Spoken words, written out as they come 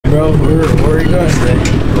bro? Where are you going today?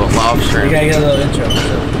 Going lobstering. You gotta get a little intro.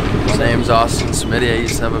 His name's Austin Smitty. I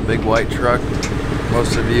used to have a big white truck.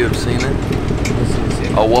 Most of you have seen it.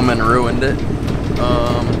 A woman ruined it.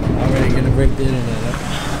 Already gonna break the internet up.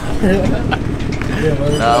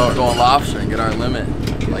 Now we're going lobstering, get our limit,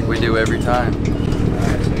 like we do every time.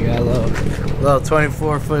 Alright, so we got a little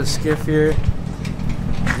 24-foot skiff here.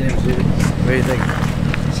 James, dude, what do you think?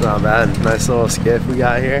 It's not bad. Nice little skiff we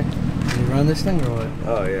got here. Can you run this thing or what?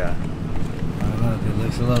 Oh yeah. I don't know, dude.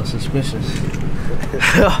 Looks a little suspicious.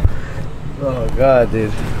 Oh god,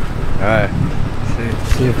 dude. Alright.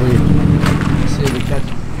 See if we catch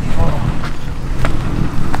it. Oh.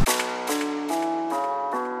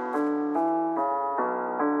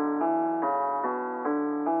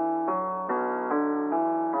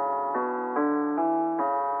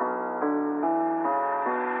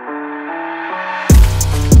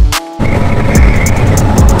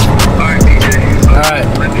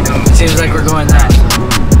 Seems like we're going that.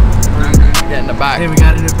 Get in the back. Hey, we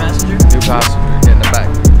got a new passenger? New passenger, get in the back.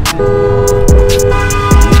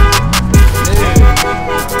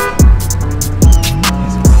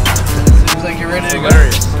 Seems like you're ready to go.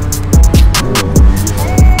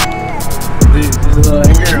 Dude, he's a little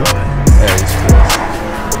angry or what? Yeah, he's cool.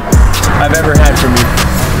 I've ever had from you.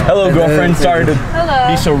 Hello, girlfriend. Sorry to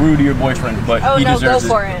be so rude to your boyfriend, but he deserves it.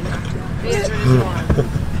 Go for it.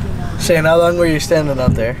 Shane, how long were you standing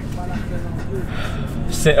out there?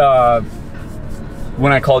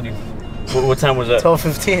 When I called you. What time was that?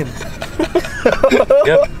 12:15.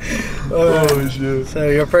 Yep. Oh shit. So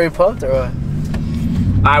you're pretty pumped or what?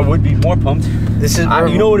 I would be more pumped. This is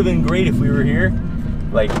you know, it would have been great if we were here.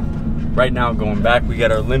 Like, right now going back, we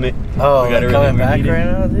got our limit. Oh, we got coming back right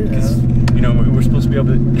now, dude? Because, you know, we were supposed to be up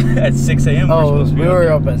at 6 a.m. Oh, we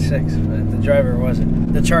were up at 6, but the driver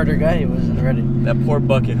wasn't. The charter guy, he wasn't ready. That poor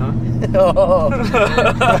bucket, huh? Oh.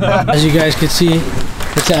 As you guys can see,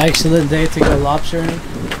 it's an excellent day to go lobstering.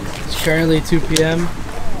 It's currently 2 p.m.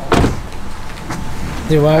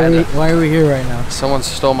 Dude, why are we here right now? Someone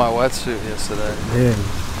stole my wetsuit yesterday. Dude,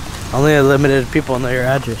 only a limited people know your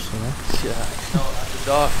address, you know? Yeah, no, at the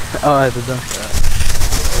dock. Oh, at the dock. Yeah.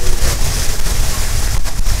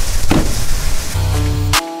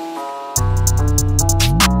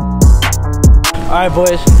 Alright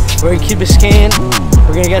boys, we're in Key Biscayne.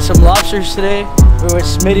 We're gonna get some lobsters today. We're with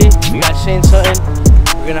Smitty, we got Shane Sutton.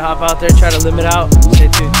 We're gonna hop out there, try to limit out. Stay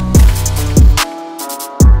tuned.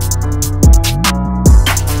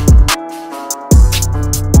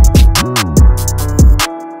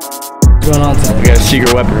 What's going on today? We got a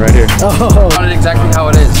secret weapon right here. Oh. Got it exactly how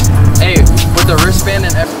it is. Hey, with the wristband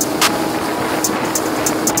and everything.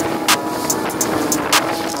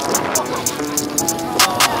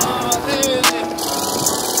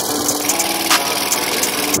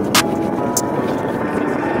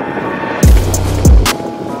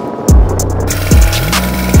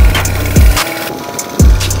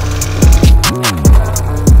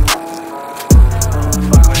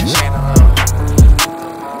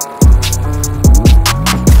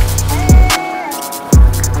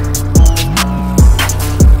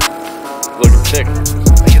 Thick.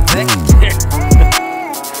 Make it thick?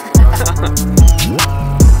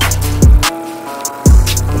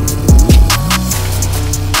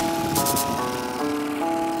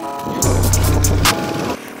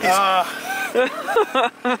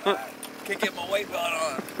 Can't get my weight belt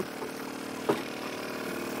on.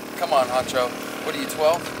 Come on, Honcho. What are you,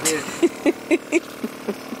 12? Yeah.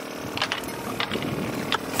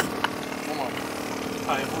 Come on.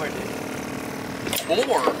 Probably 4, dude.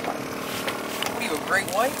 4? What are you, a great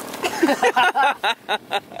white?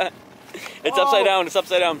 It's upside down. It's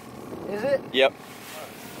upside down. Is it? Yep.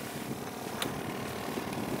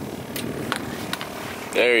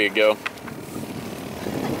 There you go.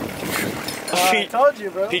 I told you,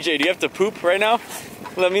 bro. PJ, do you have to poop right now?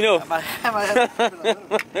 Let me know. I might have to poop in a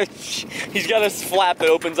little bit. He's got a flap that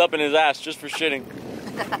opens up in his ass just for shitting.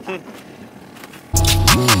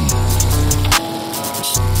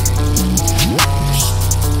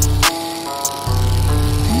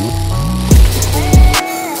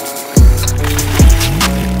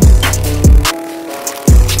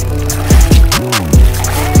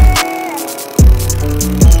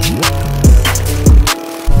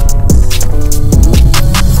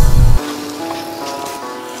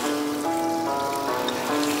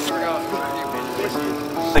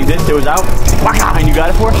 Like this, it was out, and you got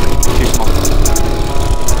it for us? Too small.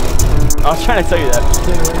 I was trying to tell you that.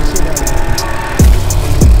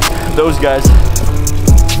 Those guys.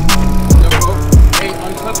 Hey,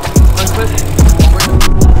 unclip.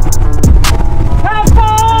 Have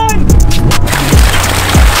fun!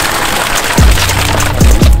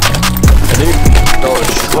 dude. No,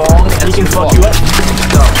 it's strong as He can fuck you up. No,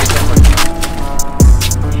 he can't fuck you.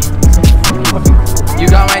 You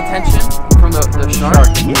got my attention from the shark,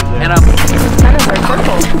 and I'm Kind of like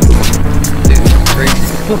purple. dude, it's crazy.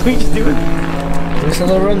 What are you just doing? Just a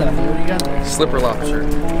little rundown. What do you got there? Slipper lobster.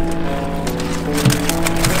 Any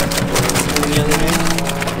other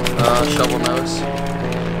names? Shovel nose.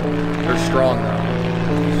 They're strong though.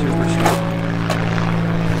 Super strong.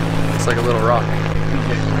 It's like a little rock.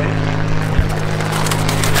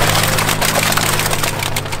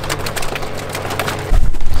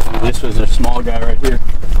 This was a small guy right here.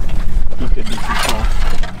 He could be too small.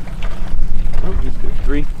 Oh, he's good.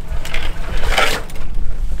 3.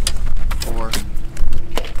 4.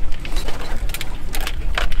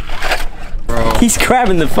 Bro. He's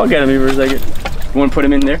grabbing the fuck out of me for a second. You want to put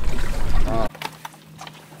him in there?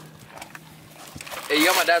 Hey, you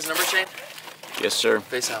got my dad's number, Shane? Yes, sir.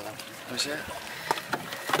 Face that one. Let me see it.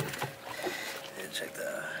 Yeah, check that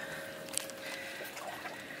out.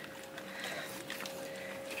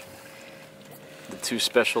 The 2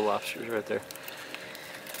 special lobsters right there.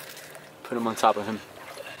 Put them on top of him.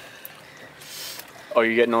 Oh,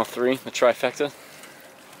 you're getting all 3? The trifecta?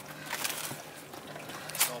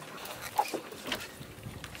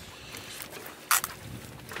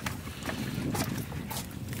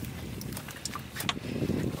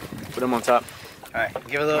 Put them on top. Alright,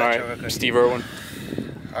 give it a little All intro real right, quick. Steve Irwin.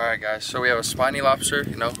 Alright guys, so we have a spiny lobster,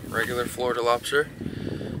 you know, regular Florida lobster.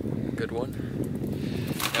 Good one.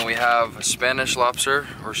 And we have a Spanish lobster,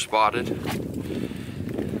 or spotted.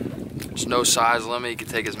 There's no size limit, you can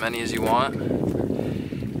take as many as you want.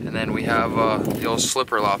 And then we have the old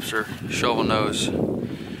slipper lobster, shovel nose.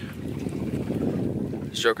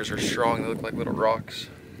 These jokers are strong, they look like little rocks.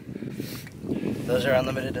 Those are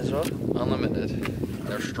unlimited as well? Unlimited.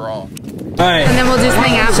 They're strong. Alright. And then we'll just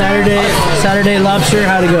hang out. Saturday lobster,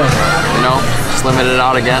 how'd it go? You know, just limit it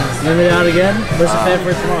out again. Limit it out again? What's the plan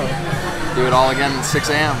for tomorrow? Do it all again at 6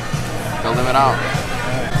 a.m. Go limit out.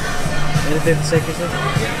 Anything to say, Kristen?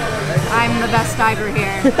 I'm the best diver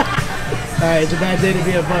here. Alright, it's a bad day to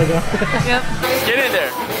be a bug, huh? Yep. Get in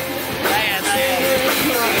there.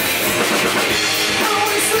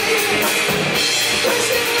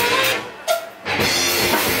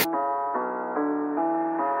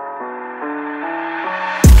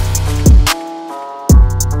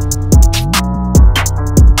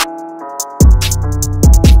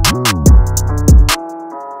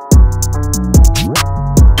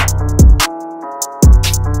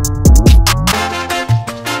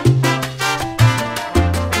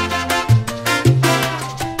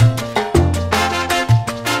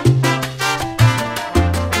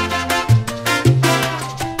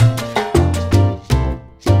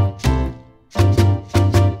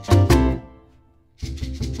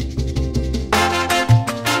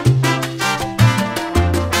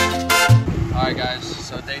 Alright guys,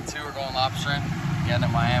 so day 2 we're going lobstering again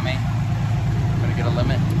in Miami. Gonna get a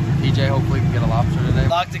limit. EJ hopefully can get a lobster today.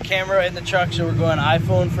 Locked the camera in the truck, so we're going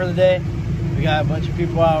iPhone for the day. We got a bunch of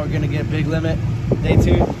people out, we're gonna get a big limit. Day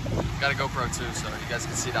 2. Got a GoPro too, so you guys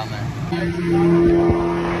can see down there.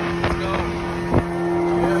 Let's go.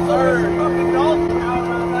 Yes, sir. Fucking dolphin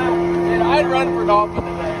out on that. Dude, I'd run for dolphin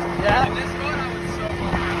today. Yeah? In this boat, I was so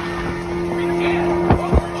fun. We can't.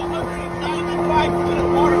 195 feet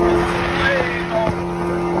of water with this big dolphin.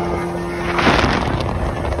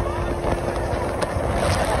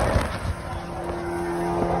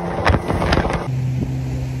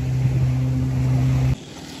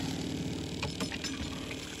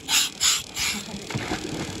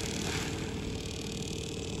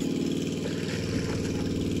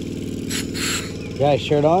 Guys,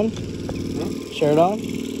 shirt on? Hmm? Shirt on?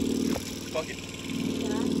 Fuck it.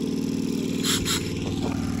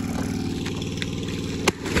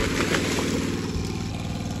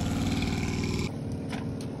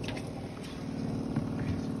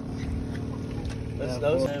 That's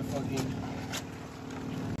those. Fucking.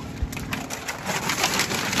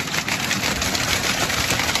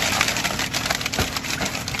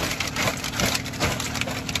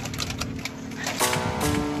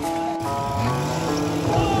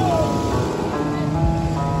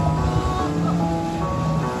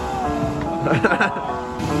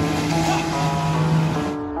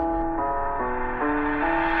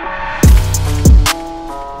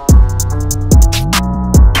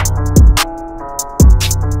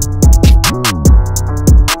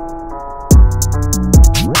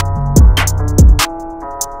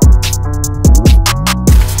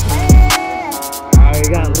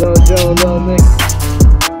 Little Nick.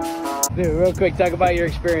 Dude, real quick, talk about your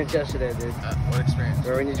experience yesterday, dude. What experience?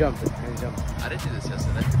 Or when you jumped it. I didn't do this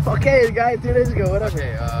yesterday. Okay, guys, 2 days ago, whatever.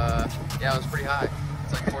 Okay, Yeah, it was pretty high.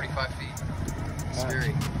 It's like 45 feet.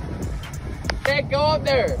 Scary. Can't go up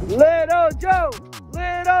there. Little Joe!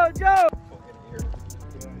 Little Joe!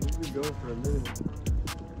 You can go for a minute.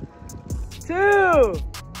 2,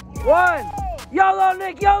 1. YOLO,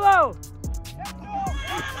 Nick, YOLO!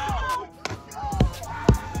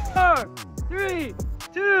 4, 3,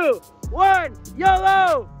 2, 1,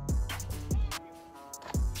 YOLO!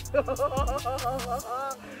 I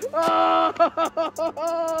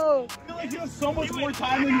feel like you have so much more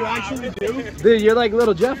time than you actually do. Dude, you're like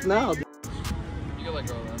little Jeff now. You can let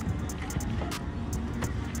go of that.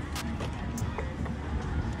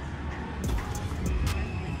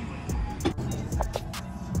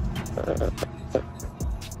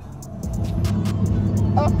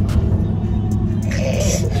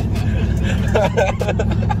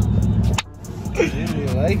 He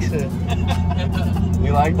likes it.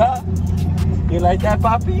 You like that? You like that,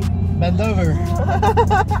 Poppy? Bend over.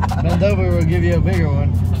 Bend over, we'll give you a bigger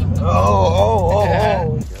one. Oh.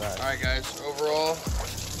 Alright guys, overall,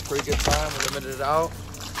 pretty good time. We limited it out.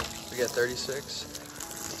 We got 36.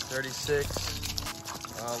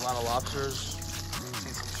 A lot of lobsters.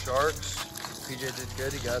 Seen some sharks. PJ did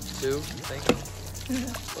good. He got 2, I think.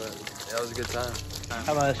 But yeah, it was a good time.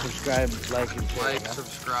 How about subscribe, like, and share? Like,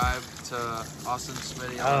 subscribe to Austin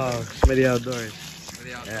Smitty. Oh, Smitty Outdoors.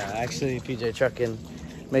 Smitty Outdoors. Yeah, actually, PJ Trucking.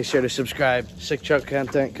 Make sure to subscribe. Sick truck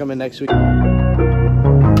content coming next week. Day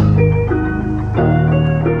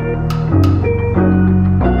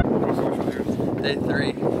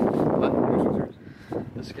 3. What?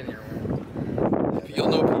 The skinnier one. You'll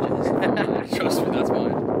know PJ's. Trust me, that's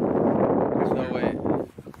mine. There's no way.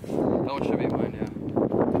 That one should be mine, yeah.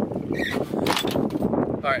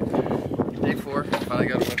 Alright. Day 4. Finally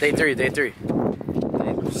got a Day 3, day 3.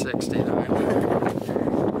 Day 6, day 9.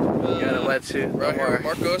 Got a wetsuit. Right here,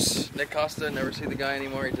 Marcos, Nick Costa, never see the guy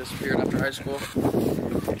anymore. He disappeared after high school.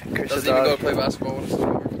 Doesn't even go play basketball with us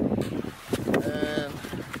anymore. And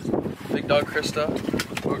big dog Krista,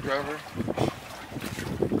 boat driver.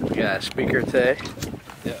 Yeah, speaker today.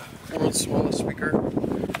 Yeah, world's smallest speaker.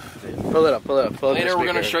 Pull it up, pull it up. Pull Later we're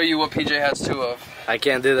going to show you what PJ has 2 of. I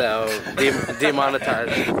can't do that. I'll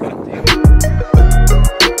demonetize.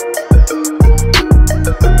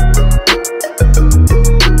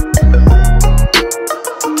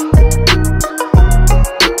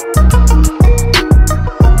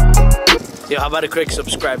 Yo, how about a quick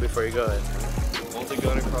subscribe before you go ahead? Hold the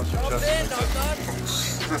gun across your chest.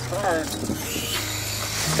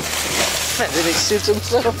 Did he shoot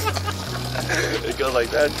himself? It goes like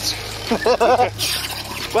that.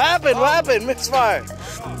 What happened? What happened? Misfire.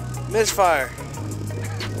 Misfire.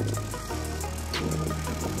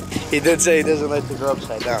 He did say he doesn't like to go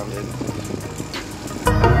upside down, dude.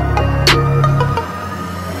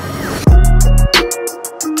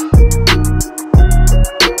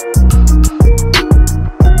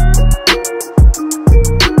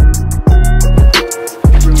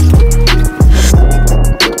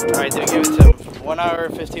 Alright, dude, give it to him. 1 hour,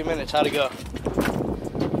 15 minutes. How'd it go?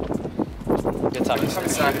 Good time. You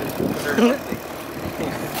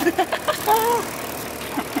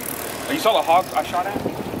saw the hog I shot at?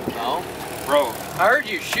 No. Bro, I heard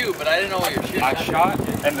you shoot, but I didn't know what you're shooting. I shot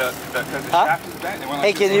and the shaft is bent. It went like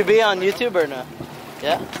Hey, can you be on YouTube or no?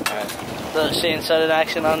 Yeah? Alright. The Shane sudden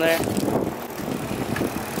action on there.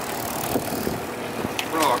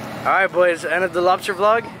 Bro, Alright, boys. End of the lobster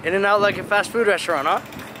vlog. In and out like a fast food restaurant, huh?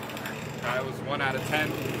 I was 1 out of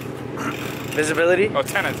 10. Visibility? Oh,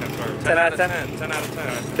 10 out of 10, sorry. 10 out of 10? 10 out of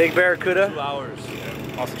 10. Big barracuda? 2 hours.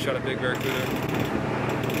 Yeah. Also shot a big barracuda.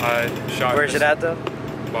 I shot. Where's it at though?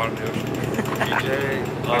 Bottom of the ocean.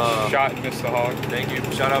 PJ, I shot and missed the hog. Thank you.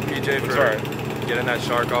 Shout out PJ for getting that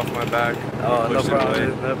shark off my back. Oh, no problem,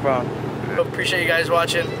 dude. No problem. Yeah. Appreciate you guys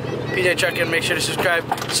watching. PJ Trucking. Make sure to subscribe.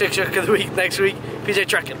 Sick Truck of the Week next week. PJ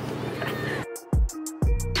Trucking.